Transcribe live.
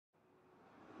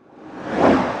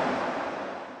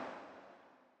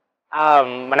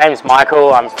My name is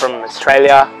Michael. I'm from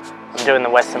Australia. I'm doing the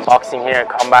Western boxing here at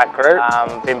Kombat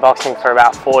Group. Been boxing for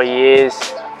about 4 years.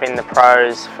 Been in the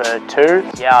pros for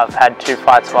 2. Yeah, I've had 2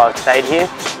 fights while I've stayed here.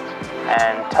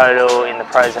 And total in the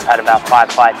pros I've had about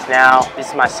 5 fights now. This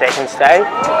is my second stay in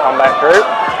Kombat Group.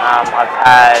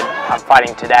 I'm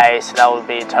fighting today, so that will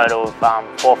be a total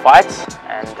of 4 fights.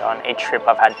 And on each trip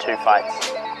I've had 2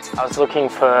 fights. I was looking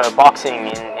for boxing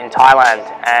in Thailand,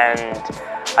 and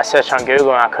I searched on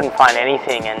Google and I couldn't find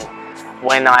anything. And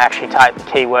when I actually typed the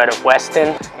keyword of Western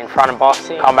in front of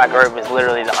boxing, Kombat Group was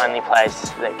literally the only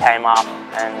place that came up.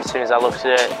 And as soon as I looked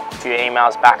at it, a few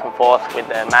emails back and forth with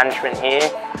the management here,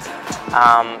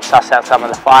 sussed out some of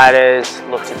the fighters,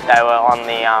 looked if they were on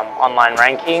the online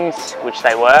rankings, which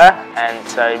they were, and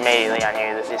so immediately I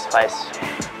knew that this place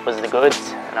was the goods,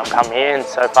 and I've come here and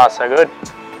so far so good.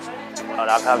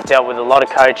 I've dealt with a lot of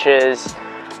coaches,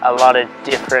 a lot of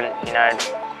different,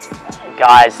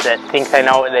 guys that think they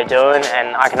know what they're doing,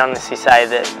 and I can honestly say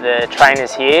that the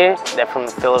trainers here, they're from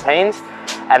the Philippines,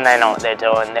 and they know what they're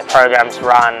doing. Their programs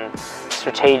run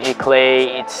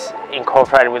strategically, it's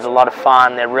incorporated with a lot of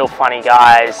fun, they're real funny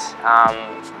guys,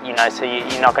 so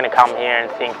you're not going to come here and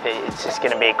think that it's just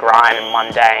going to be a grind and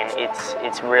mundane.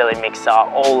 It's really mixed up,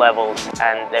 all levels,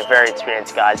 and they're very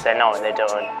experienced guys, they know what they're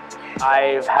doing.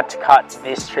 I've had to cut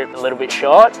this trip a little bit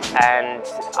short, and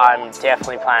I'm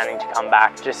definitely planning to come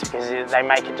back just because they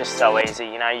make it just so easy.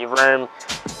 Your room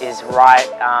is right,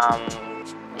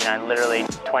 literally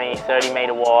 20-30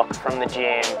 meter walk from the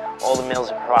gym, all the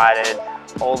meals are provided,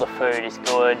 all the food is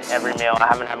good, every meal. I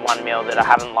haven't had one meal that I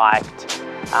haven't liked.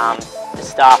 The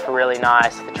staff are really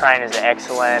nice, the trainers are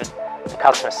excellent, the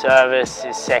customer service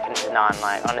is second to none.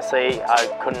 Like, honestly, I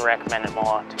couldn't recommend it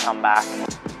more to come back.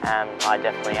 I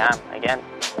definitely am, again,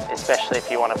 especially if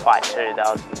you want to fight too.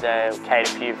 They'll cater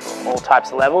for you for all types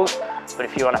of levels, but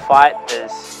if you want to fight,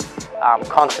 there's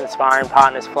constant sparring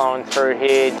partners flowing through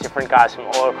here, different guys from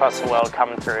all across the world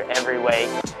coming through every week,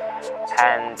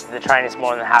 and the trainer's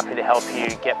more than happy to help you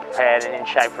get prepared and in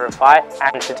shape for a fight,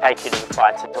 and to take you to the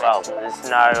fights as well. There's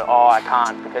no, oh, I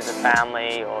can't because of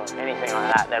family or anything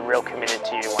like that. They're real committed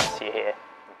to you once you're here.